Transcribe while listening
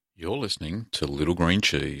You're listening to Little Green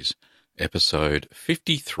Cheese, episode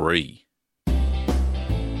 53.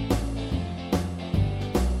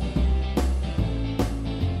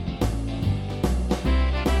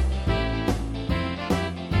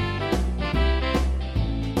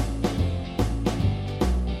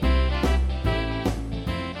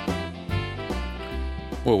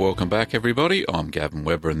 Well, welcome back, everybody. I'm Gavin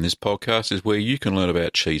Webber, and this podcast is where you can learn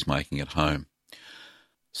about cheese making at home.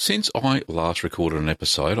 Since I last recorded an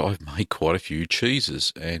episode, I've made quite a few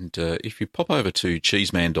cheeses, and if you pop over to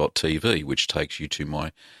cheeseman.tv, which takes you to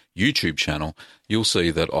my YouTube channel, you'll see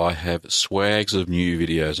that I have swags of new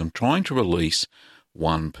videos. I'm trying to release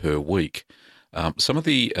one per week. Some of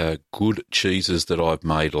the good cheeses that I've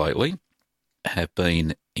made lately have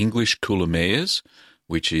been English Coulommiers,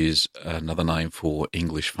 which is another name for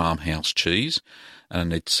English farmhouse cheese.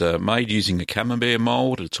 And it's made using a camembert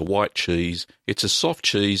mould. It's a white cheese. It's a soft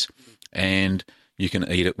cheese, and you can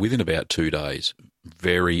eat it within about 2 days.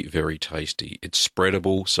 Very, very tasty. It's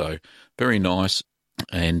spreadable, so very nice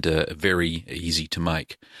and very easy to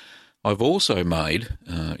make. I've also made,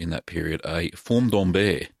 in that period, a Fourme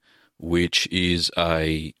d'Ambert, which is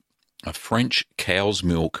a French cow's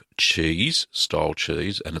milk cheese, style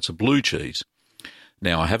cheese, and it's a blue cheese.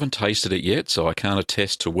 Now, I haven't tasted it yet, so I can't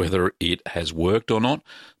attest to whether it has worked or not,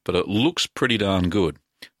 but it looks pretty darn good.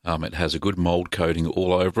 It has a good mould coating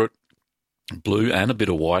all over it, blue and a bit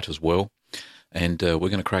of white as well. And we're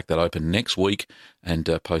going to crack that open next week and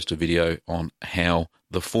post a video on how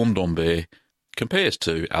the Fourme d'Ambert compares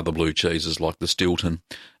to other blue cheeses like the Stilton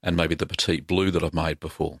and maybe the Petite Blue that I've made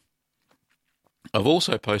before. I've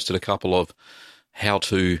also posted a couple of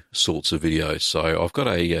how-to sorts of videos. So I've got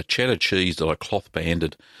a cheddar cheese that I cloth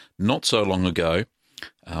banded not so long ago,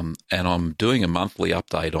 and I'm doing a monthly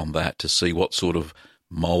update on that to see what sort of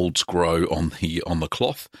moulds grow on the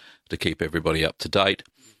cloth to keep everybody up to date.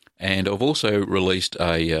 And I've also released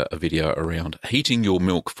a video around heating your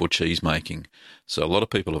milk for cheese making. So a lot of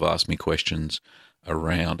people have asked me questions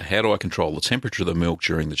around how do I control the temperature of the milk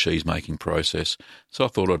during the cheese making process. So I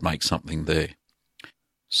thought I'd make something there.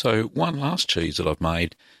 So one last cheese that I've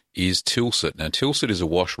made is Tilsit. Now, Tilsit is a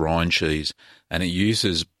wash rind cheese, and it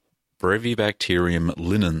uses Brevibacterium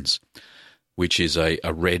linens, which is a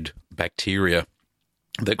red bacteria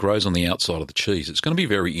that grows on the outside of the cheese. It's going to be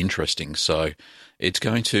very interesting. So it's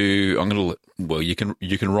going to, you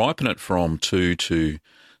can ripen it from 2 to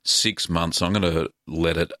 6 months. I'm going to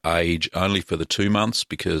let it age only for the 2 months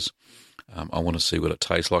because I want to see what it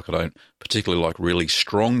tastes like. I don't particularly like really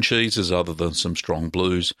strong cheeses other than some strong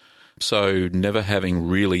blues. So never having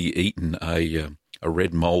really eaten a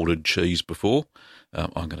red moulded cheese before,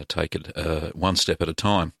 I'm going to take it one step at a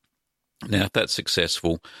time. Now, if that's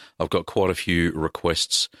successful, I've got quite a few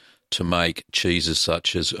requests to make cheeses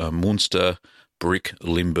such as Munster, Brick,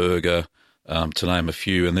 Limburger, to name a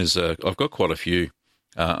few. And I've got quite a few.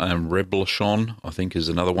 And Reblochon, I think, is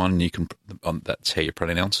another one. That's how you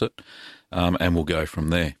pronounce it. And we'll go from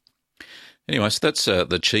there. Anyway, so that's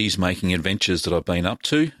the cheese-making adventures that I've been up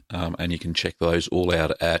to, and you can check those all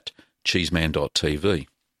out at cheeseman.tv.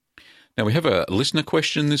 Now, we have a listener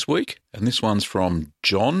question this week, and this one's from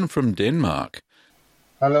John from Denmark.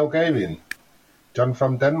 Hello, Gavin. John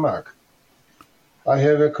from Denmark. I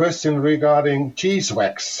have a question regarding cheese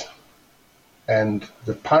wax and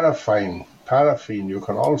the paraffin. Paraffin you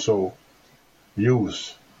can also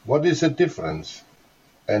use. What is the difference?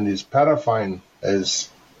 And is paraffin as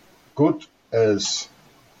good as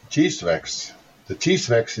cheese wax? The cheese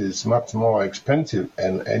wax is much more expensive,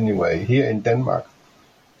 and anyway, here in Denmark,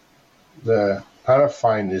 the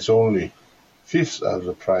paraffin is only fifth of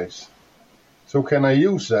the price. So can I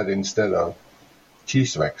use that instead of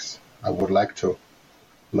cheese wax? I would like to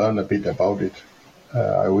learn a bit about it.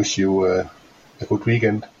 I wish you a good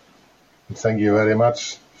weekend. And thank you very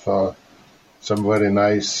much for some very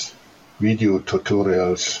nice video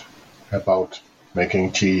tutorials about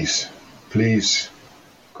making cheese. Please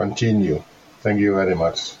continue. Thank you very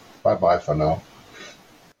much. Bye-bye for now.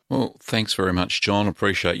 Well, thanks very much, John.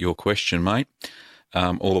 Appreciate your question, mate,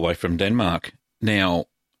 all the way from Denmark. Now,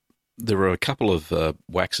 there are a couple of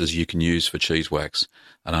waxes you can use for cheese wax,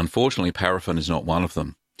 and unfortunately paraffin is not one of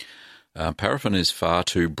them. Paraffin is far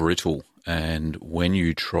too brittle, and when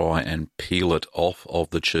you try and peel it off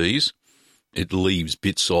of the cheese, it leaves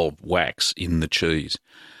bits of wax in the cheese.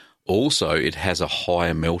 Also, it has a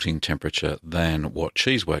higher melting temperature than what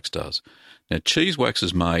cheese wax does. Now, cheese wax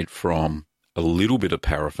is made from a little bit of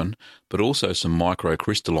paraffin, but also some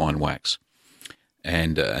microcrystalline wax,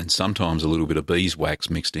 and sometimes a little bit of beeswax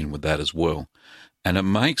mixed in with that as well. And it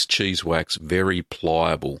makes cheese wax very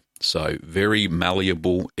pliable, so very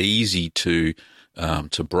malleable, easy to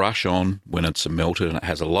to brush on when it's melted, and it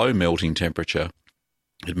has a low melting temperature.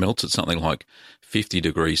 It melts at something like 50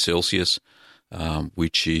 degrees Celsius,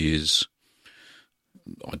 which is,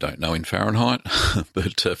 I don't know in Fahrenheit,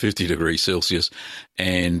 but 50 degrees Celsius.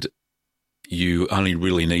 And you only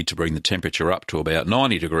really need to bring the temperature up to about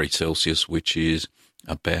 90 degrees Celsius, which is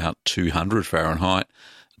about 200 Fahrenheit,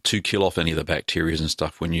 to kill off any of the bacteria and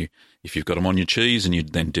stuff if you've got them on your cheese, and you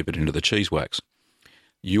then dip it into the cheese wax.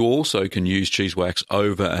 You also can use cheese wax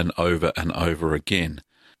over and over and over again.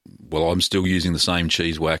 Well, I'm still using the same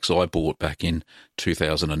cheese wax I bought back in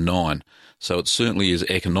 2009. So it certainly is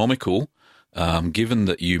economical, given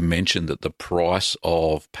that you mentioned that the price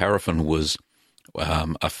of paraffin was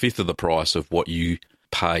a fifth of the price of what you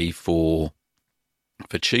pay for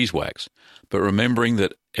cheese wax. But remembering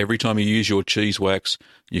that every time you use your cheese wax,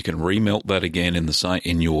 you can remelt that again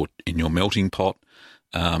in your melting pot,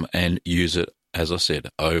 and use it, as I said,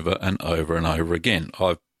 over and over and over again.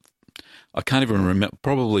 I can't even remember,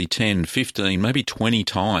 probably 10, 15, maybe 20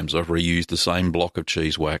 times I've reused the same block of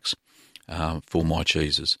cheese wax for my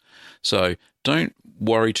cheeses. So don't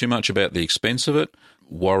worry too much about the expense of it.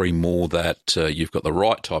 Worry more that you've got the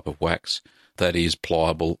right type of wax that is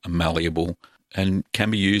pliable and malleable and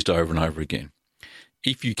can be used over and over again.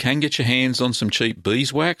 If you can get your hands on some cheap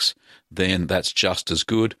beeswax, then that's just as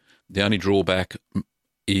good. The only drawback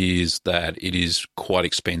is that it is quite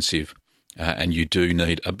expensive, and you do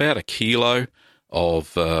need about a kilo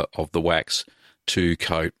of the wax to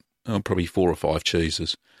coat probably 4 or 5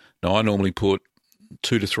 cheeses. Now, I normally put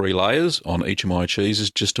 2 to 3 layers on each of my cheeses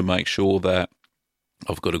just to make sure that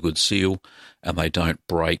I've got a good seal and they don't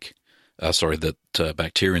break, that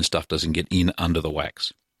bacteria and stuff doesn't get in under the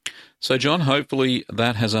wax. So, John, hopefully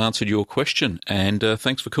that has answered your question, and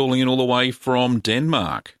thanks for calling in all the way from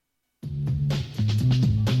Denmark.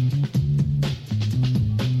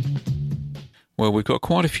 Well, we've got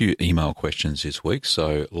quite a few email questions this week,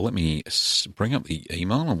 so let me bring up the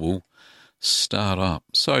email and we'll start up.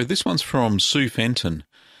 So this one's from Sue Fenton.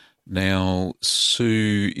 Now,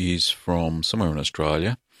 Sue is from somewhere in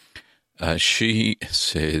Australia. She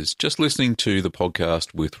says, just listening to the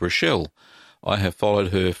podcast with Rochelle. I have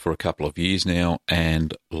followed her for a couple of years now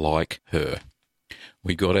and like her.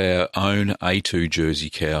 We got our own A2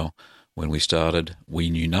 Jersey cow. When we started,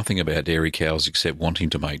 we knew nothing about dairy cows except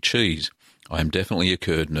wanting to make cheese. I am definitely a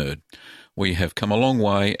curd nerd. We have come a long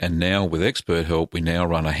way, and now with expert help, we now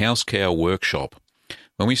run a house cow workshop.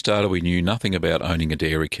 When we started, we knew nothing about owning a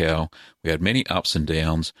dairy cow. We had many ups and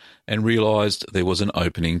downs and realised there was an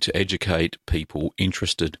opening to educate people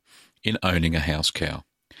interested in owning a house cow.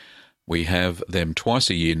 We have them twice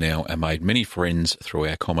a year now and made many friends through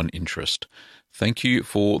our common interest. Thank you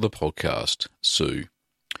for the podcast, Sue.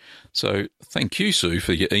 So thank you, Sue,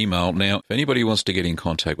 for your email. Now, if anybody wants to get in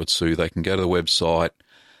contact with Sue, they can go to the website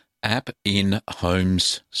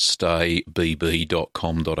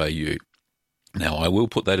appinhomestaybb.com.au. Now, I will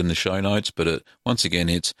put that in the show notes, but once again,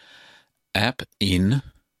 it's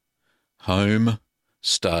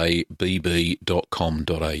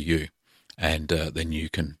appinhomestaybb.com.au, and then you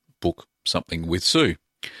can book something with Sue.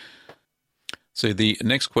 So the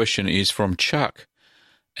next question is from Chuck.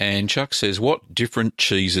 And Chuck says, what different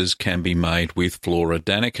cheeses can be made with Flora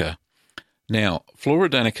Danica? Now, Flora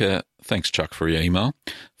Danica, thanks Chuck for your email.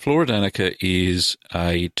 Flora Danica is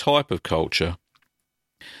a type of culture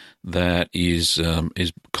that is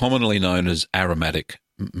commonly known as aromatic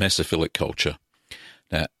mesophilic culture.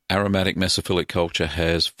 Now, aromatic mesophilic culture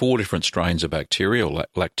has 4 different strains of bacteria, or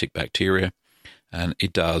lactic bacteria, and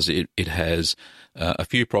it has a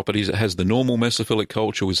few properties. It has the normal mesophilic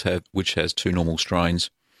culture, which has 2 normal strains.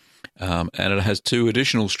 And it has 2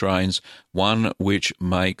 additional strains, one which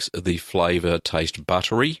makes the flavour taste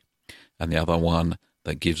buttery, and the other one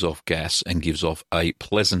that gives off gas and gives off a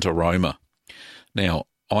pleasant aroma. Now,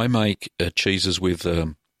 I make cheeses with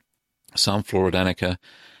some Flora Danica,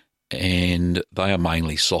 and they are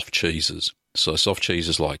mainly soft cheeses. So soft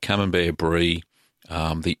cheeses like Camembert Brie,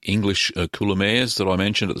 the English Coulommiers that I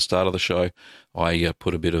mentioned at the start of the show, I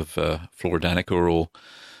put a bit of Flora Danica or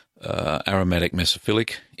aromatic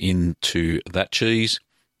mesophilic into that cheese,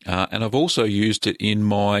 and I've also used it in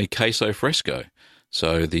my queso fresco.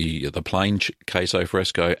 So the plain queso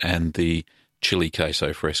fresco and the chili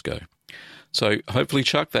queso fresco. So hopefully,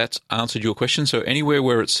 Chuck, that's answered your question. So anywhere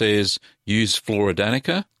where it says use Flora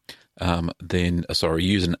Danica,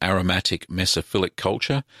 use an aromatic mesophilic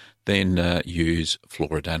culture, then use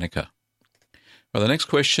Flora Danica. Well, the next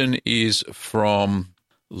question is from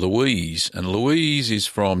Louise, and Louise is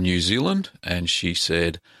from New Zealand, and she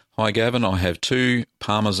said, "Hi Gavin, I have 2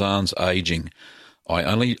 Parmesans aging. I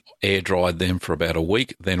only air dried them for about a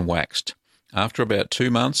week, then waxed. After about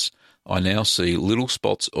 2 months, I now see little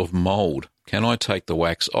spots of mould. Can I take the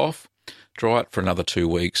wax off, dry it for another 2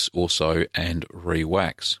 weeks or so, and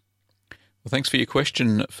re-wax? Well, thanks for your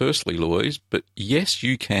question, firstly, Louise, but yes,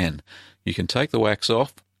 you can. You can take the wax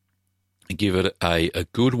off, give it a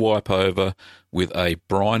good wipe over with a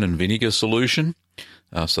brine and vinegar solution.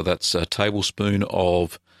 So that's a tablespoon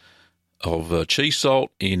of cheese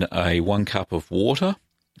salt in 1 cup of water.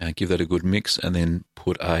 Give that a good mix, and then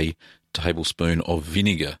put a tablespoon of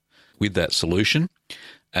vinegar with that solution,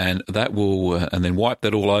 and that will, and then wipe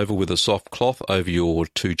that all over with a soft cloth over your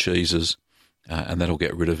 2 cheeses, and that'll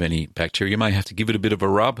get rid of any bacteria. You may have to give it a bit of a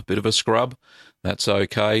rub, a bit of a scrub. That's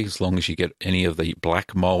okay, as long as you get any of the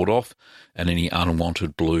black mould off and any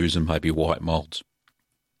unwanted blues and maybe white moulds.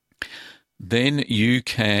 Then you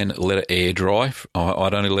can let it air dry.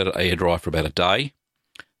 I'd only let it air dry for about a day,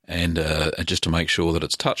 and just to make sure that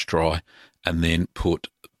it's touch dry, and then put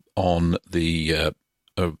on the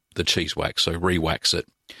cheese wax, so re-wax it.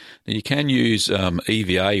 Now you can use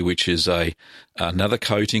EVA, which is another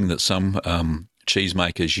coating that some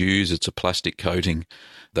cheesemakers use. It's a plastic coating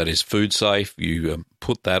that is food safe. You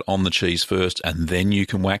put that on the cheese first, and then you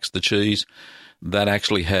can wax the cheese. That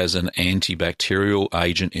actually has an antibacterial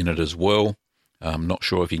agent in it as well. I'm not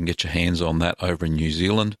sure if you can get your hands on that over in New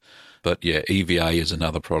Zealand. But yeah, EVA is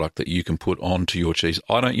another product that you can put onto your cheese.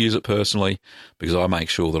 I don't use it personally because I make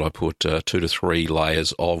sure that I put 2 to 3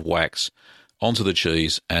 layers of wax onto the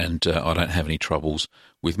cheese, and I don't have any troubles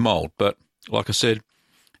with mould. But like I said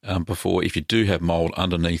before, if you do have mould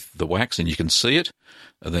underneath the wax and you can see it,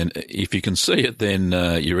 then if you can see it, then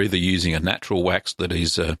you're either using a natural wax that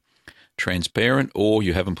is transparent, or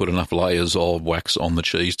you haven't put enough layers of wax on the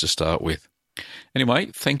cheese to start with. Anyway,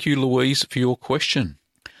 thank you, Louise, for your question.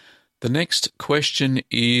 The next question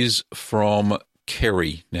is from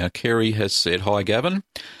Kerry. Now, Kerry has said, "Hi, Gavin.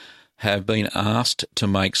 Have been asked to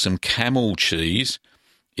make some camel cheese.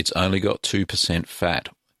 It's only got 2% fat.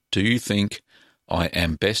 Do you think I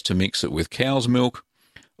am best to mix it with cow's milk?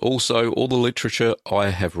 Also, all the literature I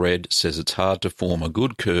have read says it's hard to form a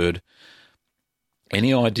good curd.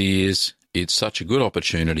 Any ideas? It's such a good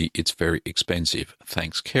opportunity. It's very expensive.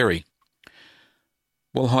 Thanks, Kerry."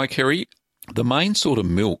 Well, hi, Kerry. The main sort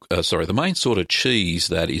of cheese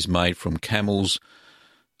that is made from camel's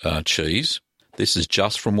cheese, this is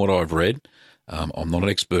just from what I've read. I'm not an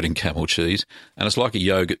expert in camel cheese, and it's like a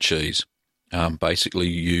yogurt cheese. Basically,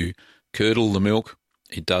 you curdle the milk.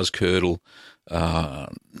 It does curdle. It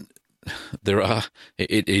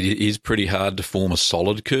is pretty hard to form a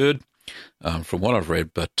solid curd, from what I've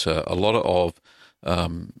read, but a lot of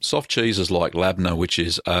soft cheeses like Labna, which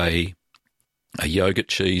is a yogurt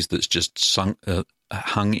cheese that's just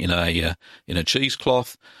hung in a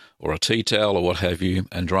cheesecloth or a tea towel or what have you,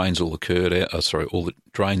 and drains all the curd out.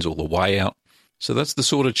 Drains all the whey out. So that's the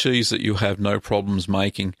sort of cheese that you have no problems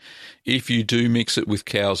making. If you do mix it with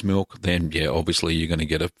cow's milk, then yeah, obviously you're going to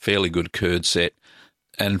get a fairly good curd set.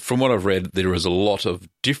 And from what I've read, there is a lot of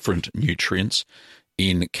different nutrients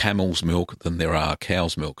in camel's milk than there are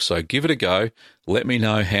cow's milk. So give it a go. Let me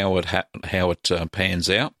know how it pans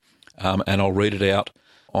out. And I'll read it out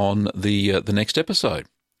on the next episode.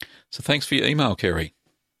 So thanks for your email, Kerry.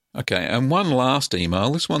 Okay, and one last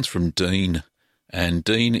email. This one's from Dean, and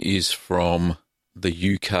Dean is from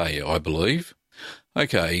the UK, I believe.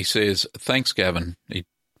 Okay, he says, "Thanks, Gavin." He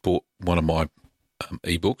bought one of my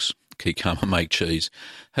ebooks, Keep Calm and Make Cheese.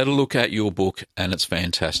 Had a look at your book, and it's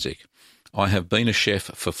fantastic. I have been a chef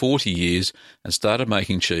for 40 years and started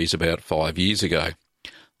making cheese about 5 years ago.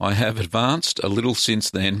 I have advanced a little since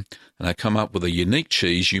then, and I come up with a unique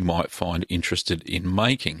cheese you might find interested in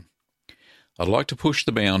making. I'd like to push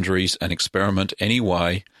the boundaries and experiment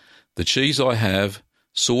anyway. The cheese I have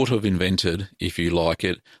sort of invented, if you like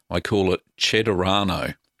it, I call it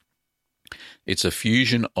Cheddarano. It's a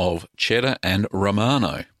fusion of cheddar and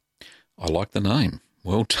Romano. I like the name.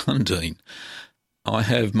 Well done, Dean.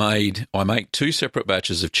 I make 2 separate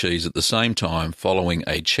batches of cheese at the same time, following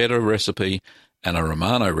a cheddar recipe and a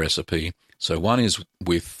Romano recipe. So one is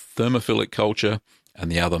with thermophilic culture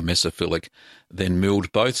and the other mesophilic. Then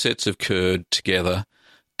milled both sets of curd together,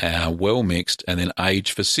 well mixed, and then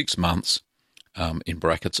aged for 6 months. In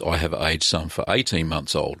brackets, I have aged some for 18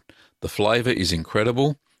 months old. The flavour is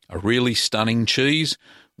incredible. A really stunning cheese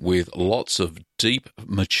with lots of deep,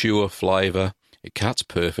 mature flavour. It cuts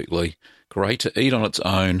perfectly. Great to eat on its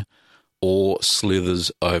own or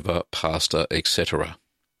slithers over pasta, etc.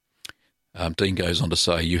 Dean goes on to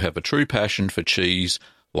say, "You have a true passion for cheese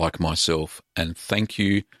like myself, and thank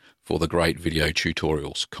you for the great video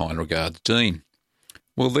tutorials. Kind regards, Dean."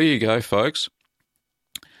 Well, there you go, folks.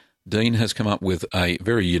 Dean has come up with a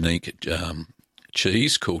very unique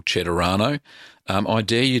cheese called Cheddarano. I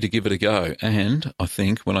dare you to give it a go. And I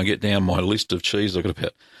think when I get down my list of cheese, I've got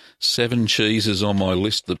about 7 cheeses on my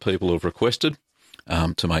list that people have requested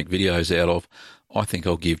to make videos out of. I think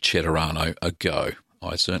I'll give Cheddarano a go.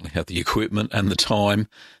 I certainly have the equipment and the time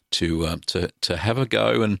to have a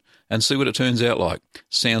go and see what it turns out like.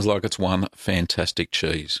 Sounds like it's one fantastic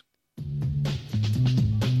cheese.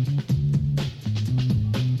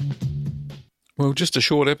 Well, just a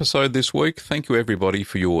short episode this week. Thank you, everybody,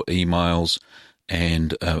 for your emails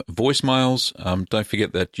and voicemails. Don't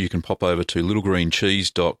forget that you can pop over to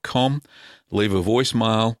littlegreencheese.com, leave a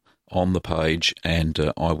voicemail on the page,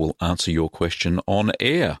 and I will answer your question on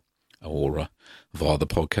air or via the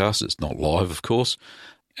podcast. It's not live, of course.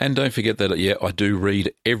 And don't forget that, I do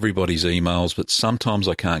read everybody's emails, but sometimes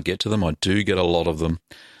I can't get to them. I do get a lot of them.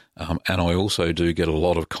 And I also do get a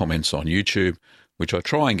lot of comments on YouTube, which I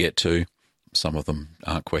try and get to. Some of them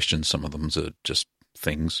aren't questions. Some of them are just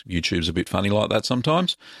things. YouTube's a bit funny like that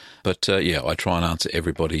sometimes. But, I try and answer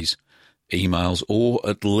everybody's emails, or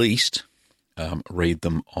at least read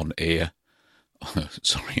them on air.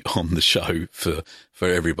 On the show for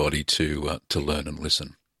everybody to learn and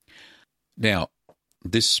listen. Now,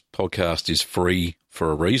 this podcast is free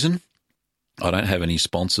for a reason. I don't have any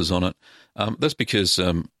sponsors on it. That's because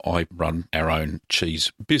I run our own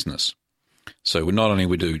cheese business. So not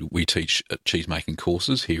only do we teach cheese making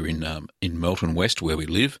courses here in Melton West, where we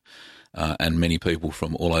live, and many people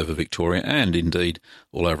from all over Victoria and indeed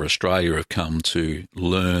all over Australia have come to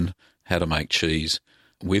learn how to make cheese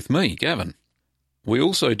with me, Gavin. We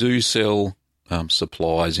also do sell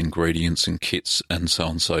supplies, ingredients and kits and so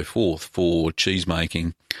on and so forth for cheese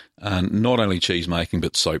making, and not only cheese making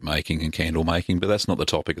but soap making and candle making, but that's not the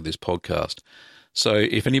topic of this podcast. So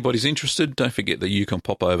if anybody's interested, don't forget that you can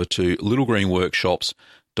pop over to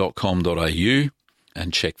littlegreenworkshops.com.au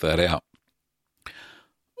and check that out.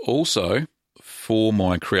 Also, for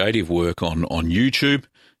my creative work on YouTube,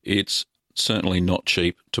 it's certainly not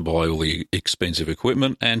cheap to buy all the expensive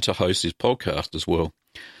equipment and to host this podcast as well.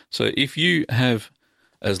 So if you have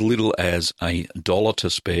as little as $1 to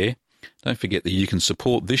spare, don't forget that you can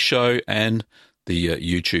support this show and the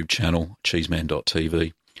YouTube channel,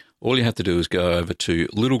 cheeseman.tv. All you have to do is go over to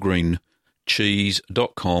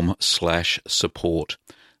littlegreencheese.com/support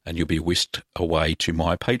and you'll be whisked away to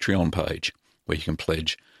my Patreon page where you can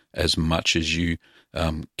pledge as much as you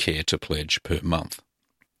care to pledge per month.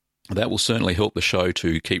 That will certainly help the show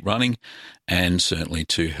to keep running and certainly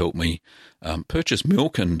to help me purchase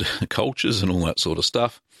milk and cultures and all that sort of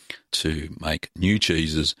stuff to make new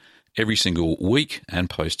cheeses every single week and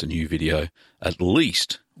post a new video at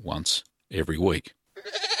least once every week.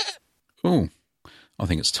 Oh, I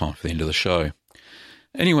think it's time for the end of the show.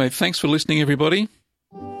 Anyway, thanks for listening, everybody.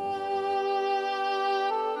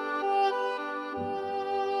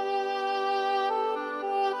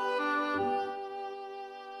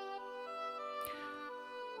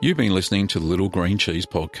 You've been listening to the Little Green Cheese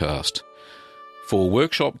Podcast. For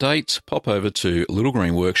workshop dates, pop over to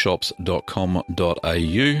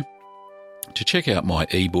littlegreenworkshops.com.au. To check out my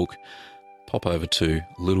ebook, pop over to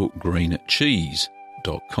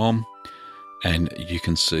littlegreencheese.com and you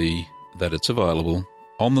can see that it's available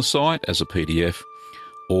on the site as a PDF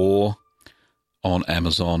or on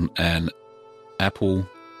Amazon and Apple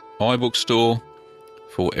iBook Store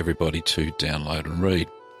for everybody to download and read.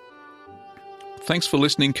 Thanks for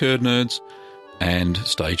listening, Curd Nerds, and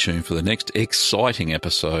stay tuned for the next exciting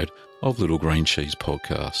episode of Little Green Cheese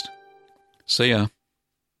Podcast. See ya.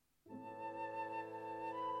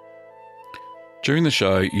 During the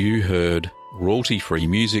show, you heard royalty-free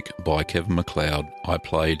music by Kevin MacLeod. I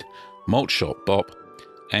played Malt Shop Bop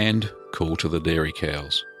and Call to the Dairy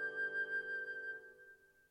Cows.